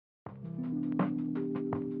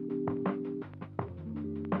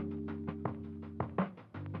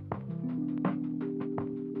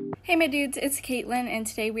Hey my dudes, it's Caitlin, and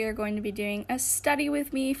today we are going to be doing a study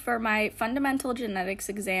with me for my fundamental genetics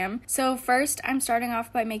exam. So first, I'm starting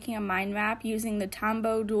off by making a mind map using the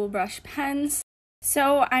Tombow dual brush pens.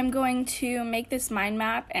 So I'm going to make this mind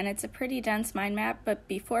map, and it's a pretty dense mind map, but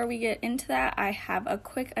before we get into that, I have a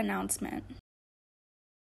quick announcement.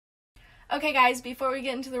 Okay guys, before we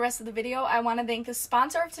get into the rest of the video, I want to thank the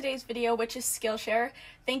sponsor of today's video, which is Skillshare.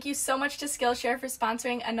 Thank you so much to Skillshare for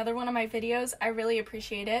sponsoring another one of my videos. I really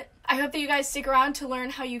appreciate it. I hope that you guys stick around to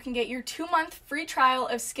learn how you can get your 2-month free trial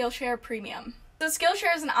of Skillshare Premium. So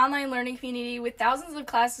Skillshare is an online learning community with thousands of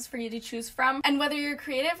classes for you to choose from, and whether you're a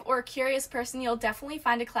creative or a curious person, you'll definitely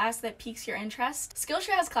find a class that piques your interest.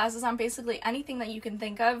 Skillshare has classes on basically anything that you can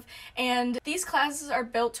think of, and these classes are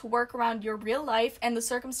built to work around your real life and the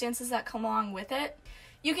circumstances that come along with it.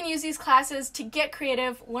 You can use these classes to get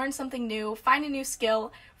creative, learn something new, find a new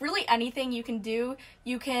skill, really anything you can do.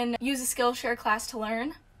 You can use a Skillshare class to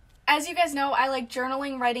learn. As you guys know, I like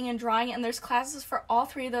journaling, writing, and drawing, and there's classes for all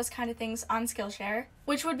three of those kind of things on Skillshare,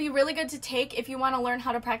 which would be really good to take if you want to learn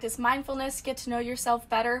how to practice mindfulness, get to know yourself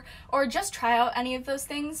better, or just try out any of those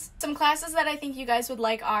things. Some classes that I think you guys would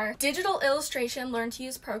like are Digital Illustration, Learn to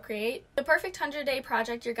Use Procreate, The Perfect 100-Day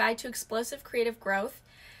Project, Your Guide to Explosive Creative Growth,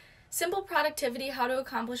 Simple Productivity, How to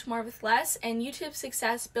Accomplish More with Less, and YouTube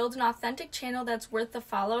Success, Build an Authentic Channel That's Worth the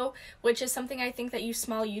Follow, which is something I think that you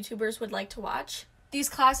small YouTubers would like to watch. These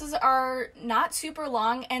classes are not super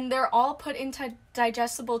long, and they're all put into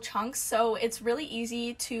digestible chunks, so it's really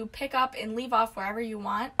easy to pick up and leave off wherever you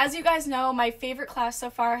want. As you guys know, my favorite class so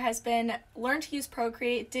far has been Learn to Use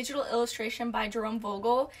Procreate, Digital Illustration by Jerome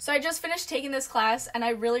Vogel. So I just finished taking this class, and I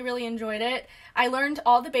really enjoyed it. I learned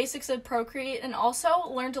all the basics of Procreate and also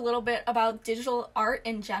learned a little bit about digital art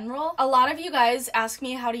in general. A lot of you guys ask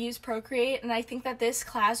me how to use Procreate, and I think that this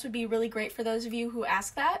class would be really great for those of you who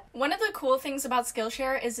ask that. One of the cool things about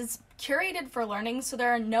Skillshare is it's curated for learning, so there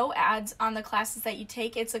are no ads on the classes that you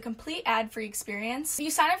take. It's a complete ad-free experience. If you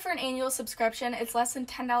sign up for an annual subscription, it's less than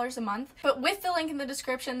 $10 a month, but with the link in the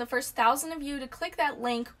description, the first 1,000 of you to click that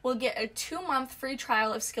link will get a 2-month free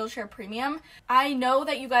trial of Skillshare Premium. I know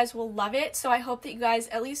that you guys will love it, so I hope that you guys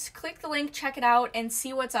at least click the link, check it out, and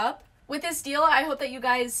see what's up. With this deal, I hope that you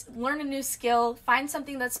guys learn a new skill, find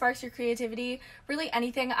something that sparks your creativity, really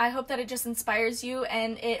anything. I hope that it just inspires you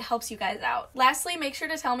and it helps you guys out. Lastly, make sure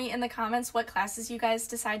to tell me in the comments what classes you guys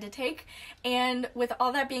decide to take. And with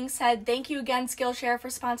all that being said, thank you again, Skillshare, for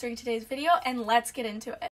sponsoring today's video, and let's get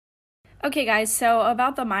into it. Okay guys, so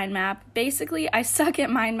about the mind map, basically I suck at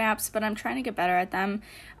mind maps, but I'm trying to get better at them.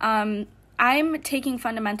 I'm taking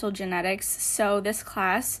fundamental genetics, so this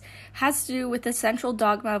class has to do with the central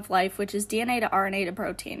dogma of life, which is DNA to RNA to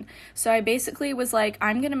protein. So I basically was like,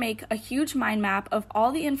 I'm going to make a huge mind map of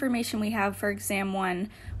all the information we have for exam 1,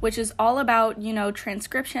 which is all about,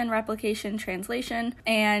 transcription, replication, translation,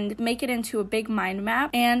 and make it into a big mind map.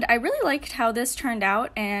 And I really liked how this turned out,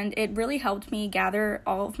 and it really helped me gather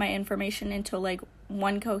all of my information into like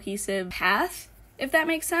one cohesive path, if that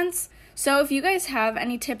makes sense. So if you guys have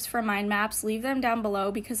any tips for mind maps, leave them down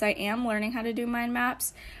below because I am learning how to do mind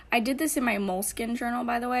maps. I did this in my Moleskine journal,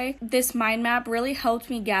 by the way. This mind map really helped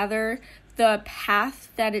me gather the path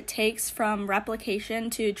that it takes from replication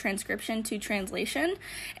to transcription to translation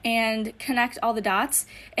and connect all the dots.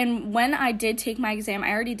 And when I did take my exam, I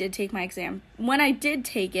already did take my exam. When I did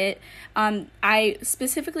take it, I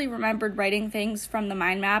specifically remembered writing things from the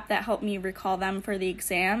mind map that helped me recall them for the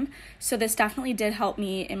exam. So this definitely did help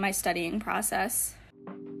me in my studying process.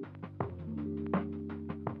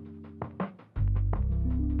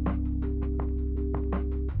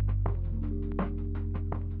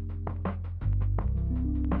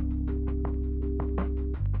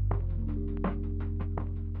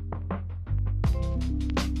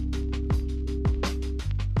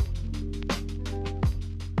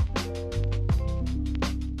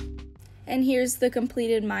 And here's the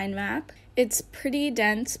completed mind map. It's pretty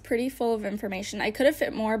dense, pretty full of information. I could have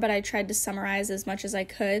fit more, but I tried to summarize as much as I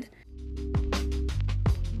could.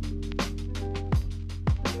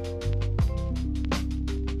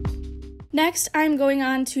 Next, I'm going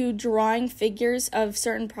on to drawing figures of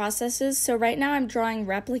certain processes. So right now I'm drawing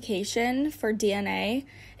replication for DNA,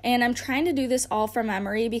 and I'm trying to do this all from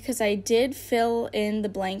memory because I did fill in the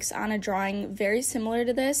blanks on a drawing very similar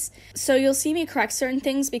to this. So you'll see me correct certain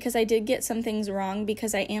things because I did get some things wrong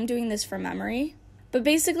because I am doing this from memory. But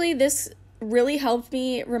basically this really helped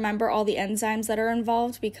me remember all the enzymes that are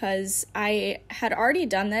involved because I had already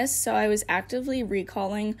done this, so I was actively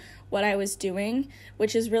recalling what I was doing,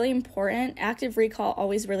 which is really important. Active recall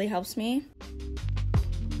always really helps me.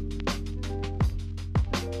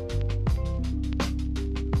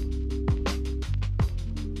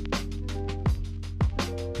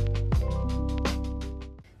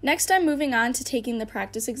 Next, I'm moving on to taking the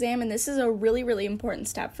practice exam, and this is a really, really important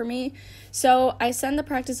step for me. So I send the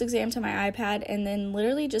practice exam to my iPad and then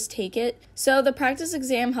literally just take it. So the practice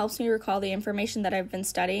exam helps me recall the information that I've been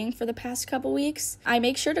studying for the past couple weeks. I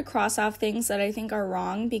make sure to cross off things that I think are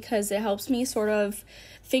wrong because it helps me sort of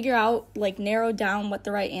figure out, like, narrow down what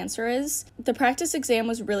the right answer is. The practice exam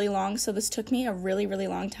was really long, so this took me a really, really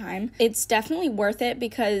long time. It's definitely worth it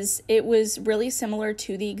because it was really similar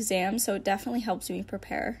to the exam, so it definitely helps me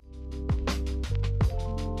prepare.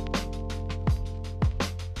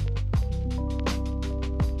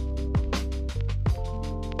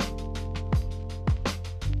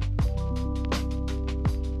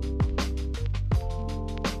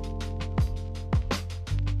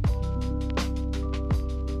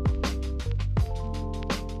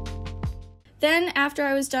 Then, after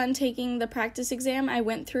I was done taking the practice exam, I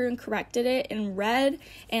went through and corrected it in red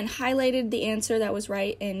and highlighted the answer that was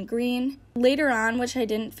right in green. Later on, which I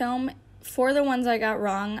didn't film, for the ones I got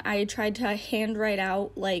wrong, I tried to handwrite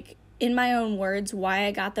out, like, in my own words, why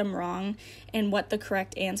I got them wrong and what the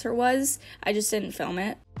correct answer was. I just didn't film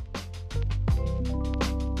it.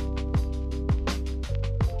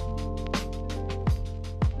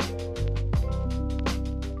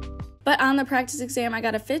 But on the practice exam, I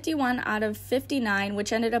got a 51 out of 59,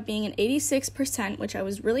 which ended up being an 86%, which I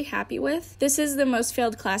was really happy with. This is the most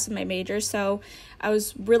failed class in my major, so I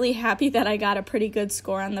was really happy that I got a pretty good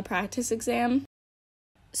score on the practice exam.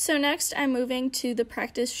 So next, I'm moving to the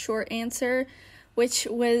practice short answer, which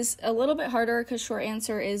was a little bit harder because short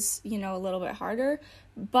answer is, a little bit harder,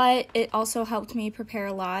 but it also helped me prepare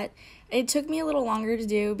a lot. It took me a little longer to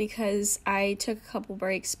do because I took a couple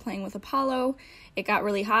breaks playing with Apollo. It got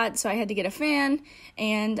really hot, so I had to get a fan,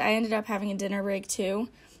 and I ended up having a dinner break too.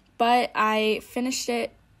 But I finished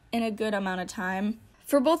it in a good amount of time.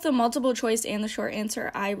 For both the multiple choice and the short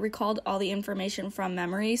answer, I recalled all the information from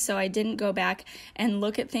memory, so I didn't go back and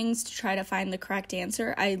look at things to try to find the correct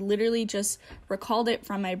answer. I literally just recalled it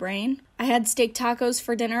from my brain. I had steak tacos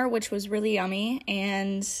for dinner, which was really yummy,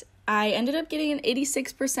 and I ended up getting an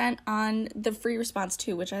 86% on the free response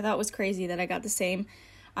too, which I thought was crazy that I got the same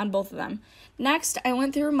on both of them. Next, I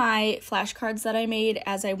went through my flashcards that I made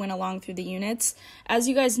as I went along through the units. As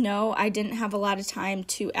you guys know, I didn't have a lot of time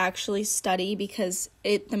to actually study because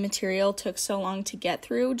the material took so long to get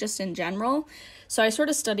through, just in general. So I sort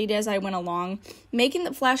of studied as I went along. Making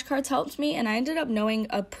the flashcards helped me, and I ended up knowing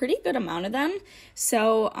a pretty good amount of them.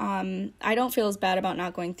 So I don't feel as bad about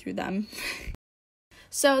not going through them.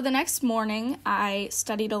 So the next morning, I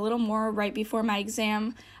studied a little more right before my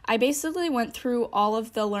exam. I basically went through all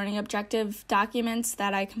of the learning objective documents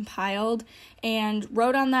that I compiled and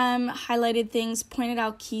wrote on them, highlighted things, pointed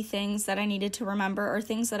out key things that I needed to remember or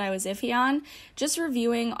things that I was iffy on, just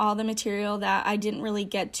reviewing all the material that I didn't really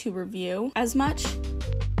get to review as much.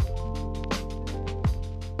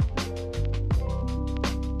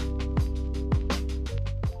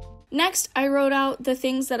 Next, I wrote out the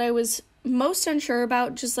things that I was most unsure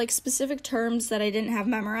about, just like specific terms that I didn't have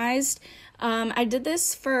memorized. I did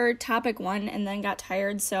this for topic 1 and then got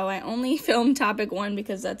tired, so I only filmed topic 1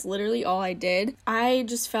 because that's literally all I did. I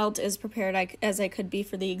just felt as prepared as I could be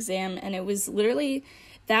for the exam, and it was literally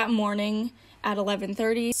that morning at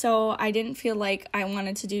 11:30, so I didn't feel like I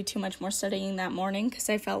wanted to do too much more studying that morning because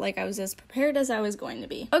I felt like I was as prepared as I was going to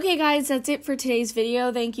be. Okay guys, that's it for today's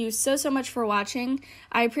video. Thank you so much for watching.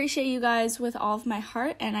 I appreciate you guys with all of my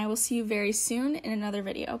heart, and I will see you very soon in another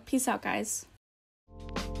video. Peace out, guys.